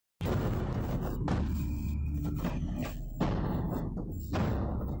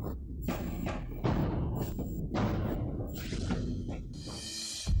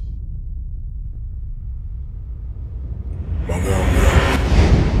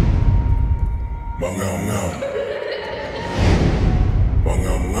MANG'AMUNG'AMU.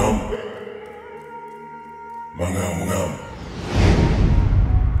 MANG'AMUNG'AMU. MANG'AMUNG'AMU.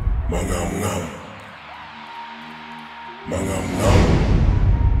 MANG'AMUNG'AMU. MANG'AMUNG'AMU.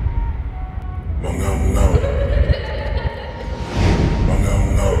 MANG'AMUNG'AMU.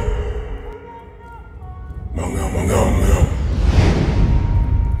 MANG'AMUNG'AMU. MANG'AMUNG'AMU.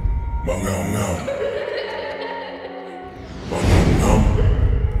 MANG'AMUNG'AMU. MANG'AMUNG'AMU.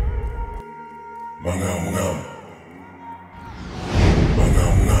 MANG'AMUNG'AMU.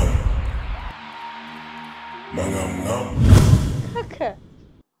 MANG'AMUNG'AMU. Kaka,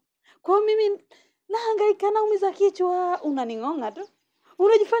 kwa mimi nahangaika naumiza kichwa, unaningonga tu.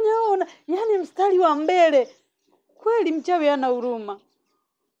 Unajifanya wewe yani mstari wa mbele. Kweli mchawi hana huruma.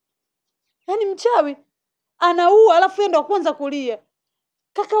 Yani mchawi anaua alafu ndo kwanza kulia.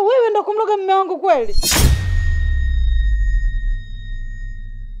 Kaka wewe ndo kumloga mume wangu kweli?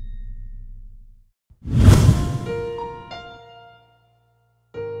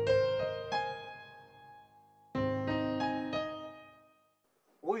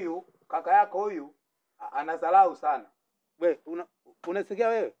 Huyu kaka yako huyu anazalau sana. We unasikia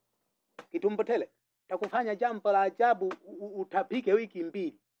wewe? Kitumbotele takufanya jambo la ajabu utapike wiki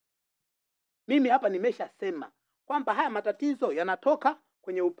 2. Mimi hapa nimeshasema kwamba haya matatizo yanatoka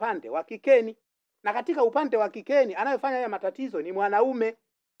kwenye upande wa kikeni, na katika upande wa kikeni anayefanya haya matatizo ni mwanaume.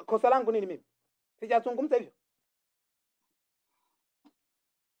 Kosa langu nini mimi? Sijazungumza hivyo.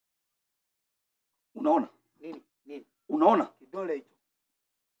 Unaona? Nini? Unaona? Kidole hicho.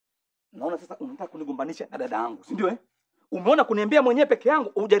 Naona sasa unataka kunigombanisha na dada yangu, si ndio eh? Umeona kuniambia mwenyewe peke yangu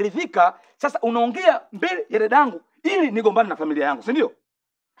hujaridhika, sasa unaongea mbele ya dada yangu ili nigombane na familia yangu, si ndio?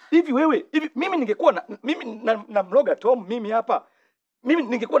 Hivi wewe, mimi ningekuwa na mloga Tom mimi hapa. Mimi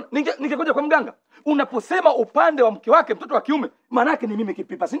ningekuja kwa mganga. Unaposema upande wa mke wake mtoto wa kiume, maana yake ni mimi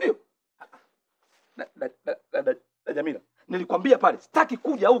Kipipa, si ndio? Jamila, nilikwambia pale sitaki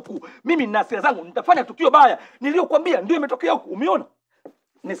kuja huku. Mimi nina hasira zangu, nitafanya tukio baya. Niliyokuambia ndio imetokea huku. Umeona?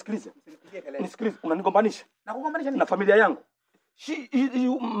 Nisikilize. Nisikilize, unanigombanisha. Na kugombanisha na familia yangu.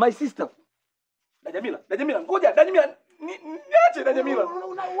 My sister. Jamila, ngoja, Jamila. Niache Jamila.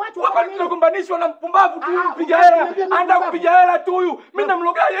 Hapa tunagombanishwa na mpumbavu tu, mpiga hela. Anda kupiga hela tu huyu. Mimi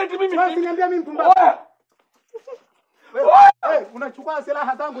namlogaje eti mimi? Basi niambia mimi mpumbavu. Wewe unachukua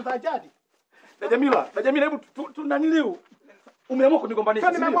silaha zangu za jadi. Jamila, hebu tunaniliu. Umeamua kunigombanisha.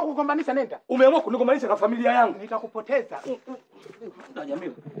 Sasa nimeamua kugombanisha nenda. Umeamua kunigombanisha na familia yangu. Nitakupoteza.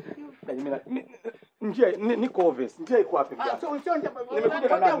 Jamila, njia niko obvious. Njia iko wapi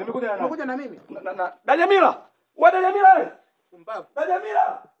vijana? Nimekuja na mimi. Jamila, wewe Jamila. Pumbavu.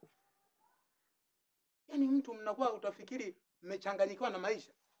 Jamila. Yaani mtu mnakuwa utafikiri mmechanganyikiwa na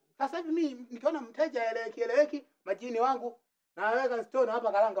maisha. Sasa hivi mimi nikiona mteja eleweki majini wangu naweka stone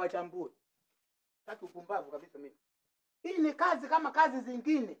hapa karanga wachambue. Sasa upumbavu kabisa mimi. Hii ni kazi kama kazi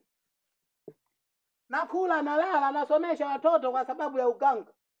zingine. Nakula nalala nasomesha watoto kwa sababu ya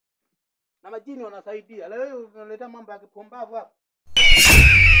uganga. Na majini wanasaidia. Leo unaleta mambo ya kipumbavu hapa.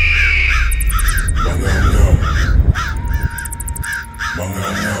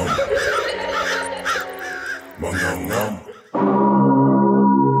 MANG'AMUNG'AMU. MANG'AMUNG'AMU.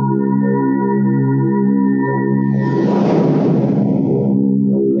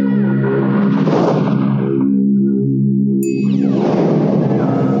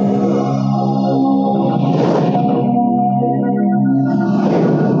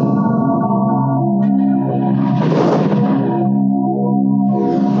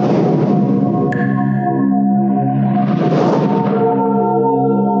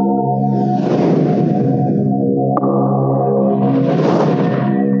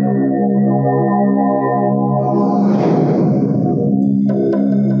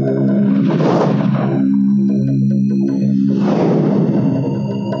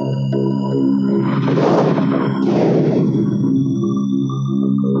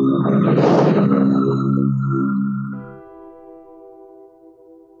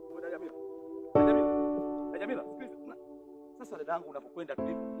 Jamila, sasa dadangu unapokwenda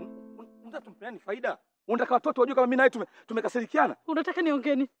tulipo, unataka tumpeane faida? Unataka watoto wajue kama mimi naye tumekasirikiana? Unataka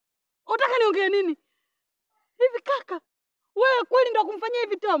niongee nini? Unataka niongee nini? Hivi kaka, wewe kweli ndio kumfanyia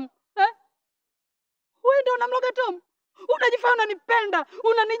hivi Tom? Wewe ndio unamloga Tom? Unajifanya unanipenda,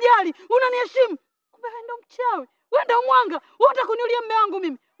 unanijali, unaniheshimu. Kumbe wewe ndio mchawi. Wewe ndio mwanga. Unataka kuniulia mume wangu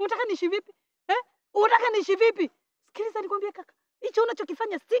mimi. Unataka niishi vipi? Unataka niishi vipi? Sikiliza nikwambie kaka. Hicho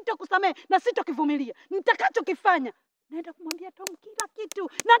unachokifanya sitokusamehe na sitokivumilia. Nitakachokifanya naenda kumwambia Tom kila kitu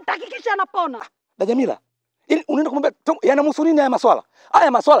na nitahakikisha anapona. Jamila, ili unaenda kumwambia Tom yanamhusu nini haya maswala?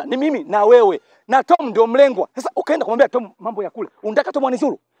 Haya maswala ni mimi na wewe. Na Tom ndio mlengwa. Sasa ukaenda kumwambia Tom mambo ya kule. Unataka Tom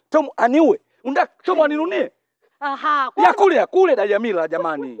anizuru? Tom aniue. Unataka Tom aninunie? Aha, Ya kule da Jamila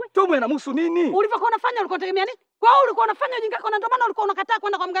jamani. Tom anamhusu nini? Ulivyokuwa unafanya ulikuwa unategemea nini? Kwa hiyo ulikuwa unafanya ujinga wako na ndio maana ulikuwa unakataa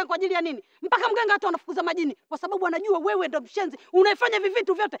kwenda kwa mganga kwa ajili ya nini? Mpaka mganga hata anafukuza majini kwa sababu anajua wewe ndio mshenzi. Unaifanya hivi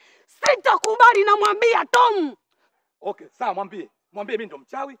vitu vyote. Sitakubali namwambia Tom. Okay, sawa mwambie. Mwambie mimi ndo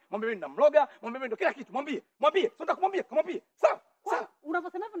mchawi, mwambie mimi ndo mloga, mwambie mimi ndo kila kitu. Mwambie. Sasa kumwambia, kamwambie. Sawa.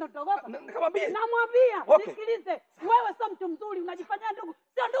 Unaposema hivyo ndo utaogopa. Nikamwambie. Namwambia, Okay. Nisikilize. Wewe sio mtu mzuri, unajifanyia ndugu.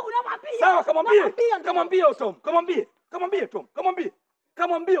 Sio ndugu namwambia. Sawa, kamwambie. Kamwambie Tom. Kamwambie Tom.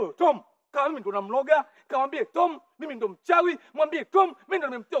 Kamwambie Tom. Kama mimi ndo namloga, kamwambie Tom, mimi ndo mchawi, mwambie Tom, mimi ndo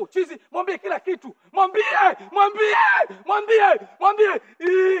nimemtia uchizi, mwambie kila kitu. Mwambie.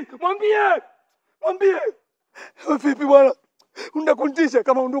 Vipi bwana? Unakuntisha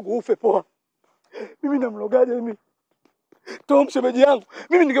kama ndugu ufe poa. Mimi namlogaje mimi? Tom shemeji yangu.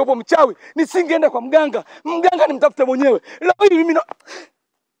 Mimi ningekuwa mchawi, nisingeenda kwa mganga. Mganga nimtafute mwenyewe. Leo hii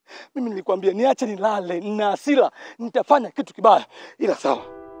mimi nilikwambia niache nilale, nina hasira, nitafanya kitu kibaya. Ila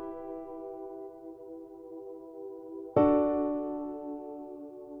sawa.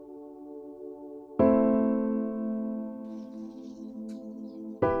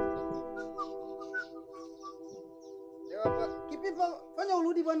 Kipipa, fanya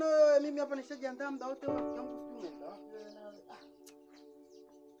urudi bwana wewe, mimi hapa nishajiandaa muda wote rafiki yangu umeenda.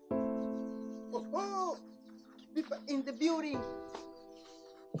 Oh, Kipipa in the building.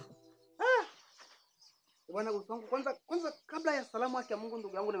 Bwana usangu kwanza kabla ya salamu yake Mungu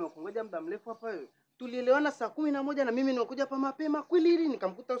ndugu yangu nimekungoja muda mrefu hapa wewe. Tulielewana saa 11 na mimi nimekuja hapa mapema kweli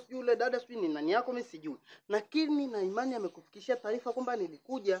nikamkuta sijui yule dada sijui ni nani yako mimi sijui. Lakini na imani amekufikishia taarifa kwamba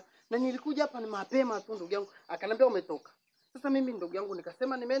nilikuja hapa ni mapema tu ndugu yangu. Akaniambia umetoka. Sasa mimi ndugu yangu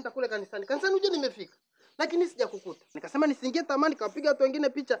nikasema nimeenda kule kanisani. Kanisani uje nimefika. Lakini sijakukuta. Nikasema nisingie tamani kawapiga watu wengine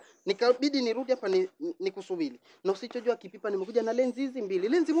picha, nikabidi nirudi hapa nikusubiri. Na usichojua Kipipa nimekuja na lenzi hizi mbili.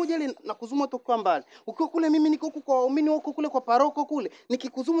 Lenzi moja ile nakuzuma toka mbali. Ukiwa kule mimi niko huko kwa waumini wako kule kwa paroko kule.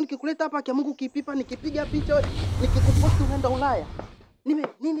 Nikikuzumu nikikuleta hapa kwa Mungu Kipipa nikipiga picha nikikuposti unaenda Ulaya.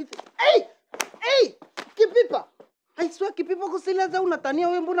 Nini? Hey! Kipipa. Haiswa Kipipa kusilaza unatania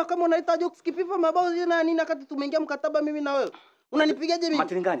wewe mbona kama unaita jokes Kipipa mabao na nini wakati tumeingia mkataba mimi na wewe? Unanipigaje mimi?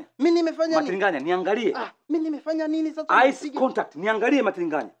 Matiringanya. Mimi nimefanya nini? Matiringanya, niangalie. Mimi nimefanya nini sasa? Eyes contact, niangalie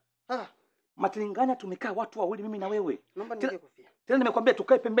Matiringanya. Ah. Matiringanya tumekaa watu wawili mimi na wewe. Naomba nige kofia. Tena nimekwambia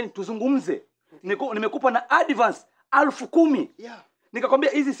tukae pembeni tuzungumze. Nimekupa na advance 10,000. Yeah.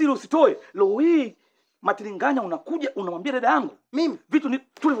 Nikakwambia hizi siri usitoe. Leo hii Matiringanya unakuja unamwambia dada yangu. Mimi Vitu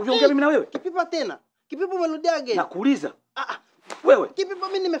tulivyoongea mimi na wewe. Kipipa tena. Kipipa umerudia again. Nakuuliza. Wewe. Kipipa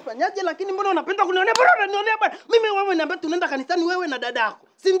mimi nimefanyaje lakini mbona unapenda kunionea bwana unanionea bwana. Mimi wewe niambia tunaenda kanisani wewe na dadako.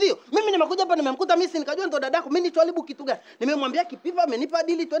 Si ndio? Mimi nimekuja hapa nimemkuta mimi nikajua ndo dadako. Mimi nichwalibu kitu gani? Nimemwambia Kipipa amenipa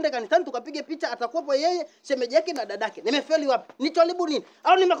dili tuende kanisani tukapige picha atakuwa yeye shemeji yake na dadake. Nimefeli wapi? Nichwalibu nini?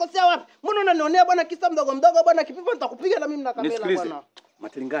 Au nimekosea wapi? Mbona unanionea bwana kisa mdogo bwana Kipipa nitakupiga na mimi na kamera bwana.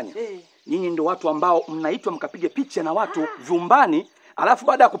 Matiringanya. Nyinyi ndio watu ambao mnaitwa mkapige picha na watu vyumbani. Alafu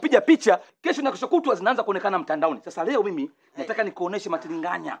baada ya kupiga picha kesho na kesho kutwa zinaanza kuonekana mtandaoni. Sasa leo mimi nataka nikuoneshe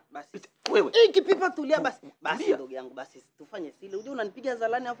Matiringanya. Wewe. Kipipa tulia basi. Basi ndugu yangu basi tufanye sile. Unajua unanipiga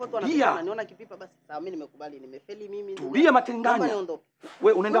zalani hapo watu wananiona Kipipa basi. Sawa mimi nimekubali nimefeli mimi. Tulia Matiringanya.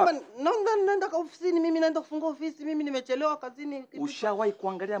 Wewe unaenda wapi? Naenda kwa ofisini mimi naenda kufungua ofisi mimi nimechelewa kazini. Ushawahi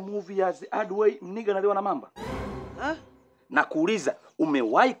kuangalia movie ya The Hard Way Mniga analiwa na mamba? Na kuuliza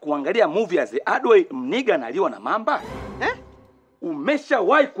umewahi kuangalia movie ya The Hard Way Mniga analiwa na mamba?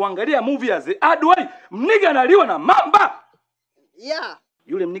 Umeshawahi kuangalia movie ya The Hard Way Mniga analiwa na mamba? Yeah.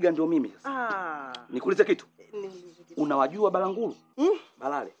 Yule mniga ndio mimi sasa. Nikuulize kitu. Unawajua Balangulu?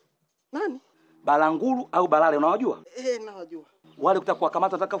 Balale. Nani? Balangulu au Balale unawajua? Nawajua. Wale kutaka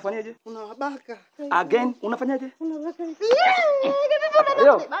kuwakamata unataka kufanyaje? Unawabaka. Again unafanyaje? Unawabaka.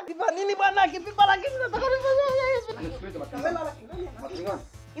 Kipipa nini bwana Kipipa lakini nataka nifanye.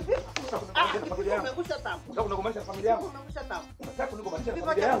 Kipipa umegusha tamu. Unataka kunigombanisha familia yangu? Umegusha tamu. Unataka kunigombanisha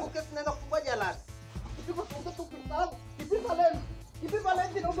familia yangu? Kipipa tunaenda kufungua jalala. Kipipa tunaenda kufungua. Kipipa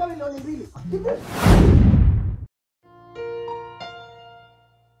leo naomba milioni 2.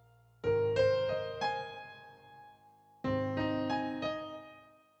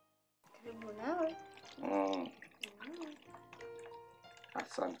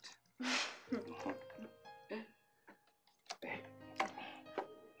 Asante.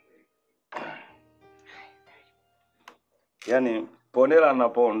 Yaani Ponela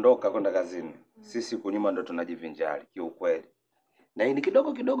anapoondoka kwenda kazini, sisi kunyuma ndo tunajivinjari kiukweli. Na hii ni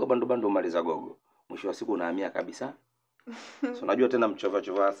kidogo bando umaliza gogo. Mwisho wa siku unahamia kabisa. So unajua tena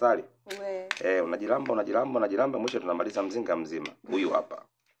mchova asali. Unajilamba mwisho tunamaliza mzinga mzima. Huyu hapa.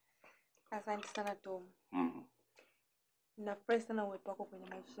 Asante sana Tom. Nafurahi sana uwepo wako kwenye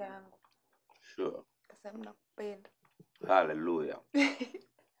maisha yangu. Sure. Kwa sababu nakupenda. Hallelujah.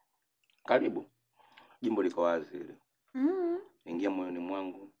 Karibu. Jimbo liko wazi hili. Ingia moyoni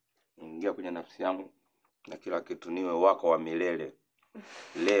mwangu, ingia kwenye nafsi yangu na kila kitu niwe wako wa milele.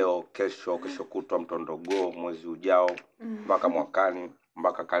 Leo, kesho kutwa, mtondogoo, mwezi ujao, mpaka mwakani,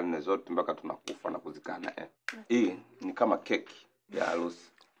 mpaka karne zote, mpaka tunakufa na kuzikana. Hii ni kama keki ya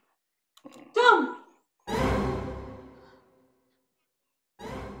harusi. Tom!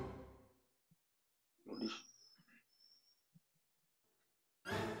 Rudisha.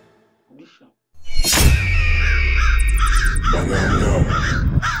 Rudisha.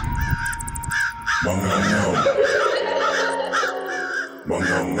 MANG'AMUNG'AMU.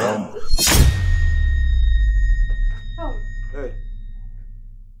 MANG'AMUNG'AMU. Tom! Hey.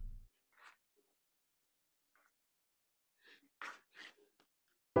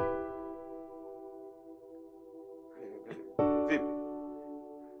 Vipi?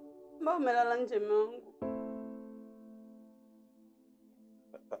 Mbona umelala nje mwangu?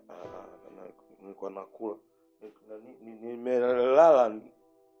 Nilikuwa nakula. Nimelala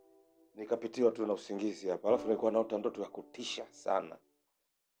nikapitiwa tu na usingizi hapa. Alafu nilikuwa naota ndoto ya kutisha sana.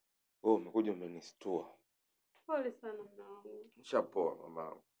 Wewe umekuja umenistua. Pole sana mwanangu. Nishapoa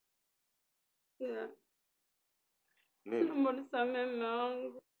mama. Yeah. Nini? Naomba nisamehe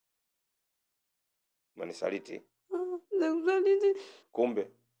mwanangu. Umenisaliti? Nakusaliti.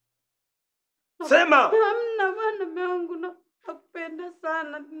 Kumbe. Sema! Hamna bana mwanangu, nakupenda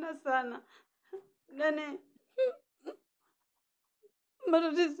sana tena sana. Nani?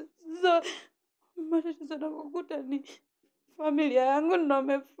 Matatizo nakukuta ni familia yangu ndo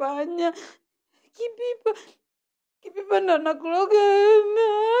amefanya. Kipipa ndo nakuloga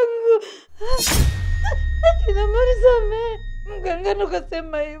mwanangu. Akina marisamehe. Mganga ndo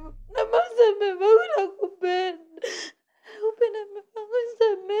kasema hivyo. Na marisamehe mwangu nakupenda. Nakupenda mwanangu,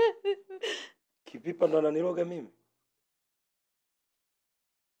 nisamehe. Kipipa ndo ananiroga mimi?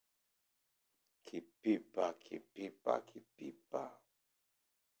 Kipipa.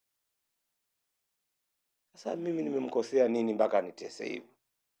 Sasa mimi nimemkosea nini mpaka anitese hivi?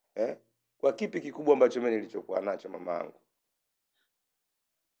 Kwa kipi kikubwa ambacho mimi nilichokuwa nacho mamangu?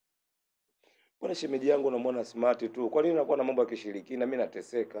 Mbona shemeji yangu namuona smart tu? Kwa nini nakuwa na mambo ya kishirikina? Mimi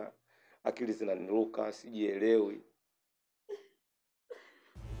nateseka. Akili zinaniruka, sijielewi.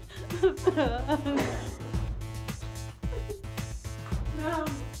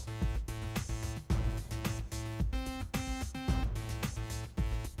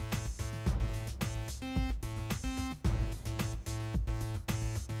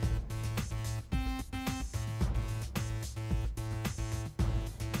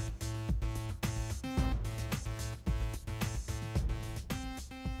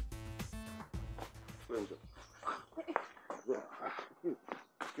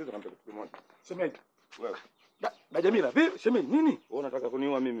 Shemeji. Wewe. Da Jamila, vipi? Shemeji, nini? Wewe unataka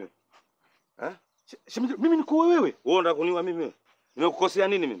kuniua mimi? Shemeji, mimi nikuoe wewe? Wewe unataka kuniua mimi? Nimekukosea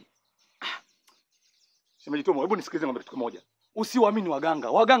nini mimi? Shemeji Tomo, hebu nisikilize ngombe kitu kimoja. Usiwaamini waganga.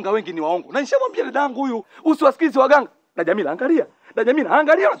 Waganga wengi ni waongo. Na nishamwambia dadangu huyu, usiwasikize waganga. Da Jamila, angalia. Da Jamila,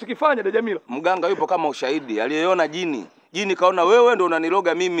 angalia unachokifanya Da Jamila. Mganga yupo kama ushahidi, aliyeona jini. Jini kaona wewe ndo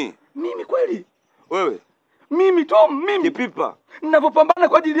unaniroga mimi. Mimi kweli? Wewe. Mimi Tom, mimi. Kipipa. Ninapopambana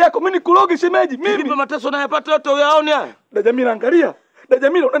kwa ajili yako, mimi nikuroge shemeji. Mimi. Kipipa mateso unayopata yote uyaone haya. Da Jamila, angalia. Da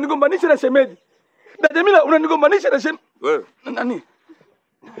Jamila, unanigombanisha na shemeji. Da Jamila, unanigombanisha na shemeji. Wewe. Nani?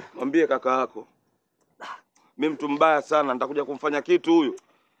 Mwambie kaka yako. Mimi mtu mbaya sana, nitakuja kumfanya kitu huyu.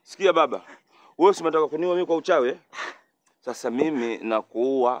 Sikia baba. Wewe usimetaka kuniua mimi kwa uchawi? Sasa mimi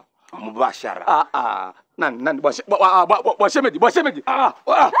nakuua mubashara. Nani bwa shemeji. Unataka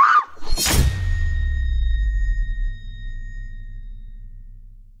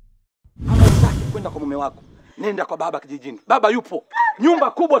kwenda kwa mume wako. Nenda kwa baba kijijini. Baba yupo.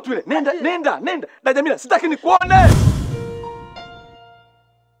 Nyumba kubwa tu ile. Nenda. Da Jamila, sitaki nikuone.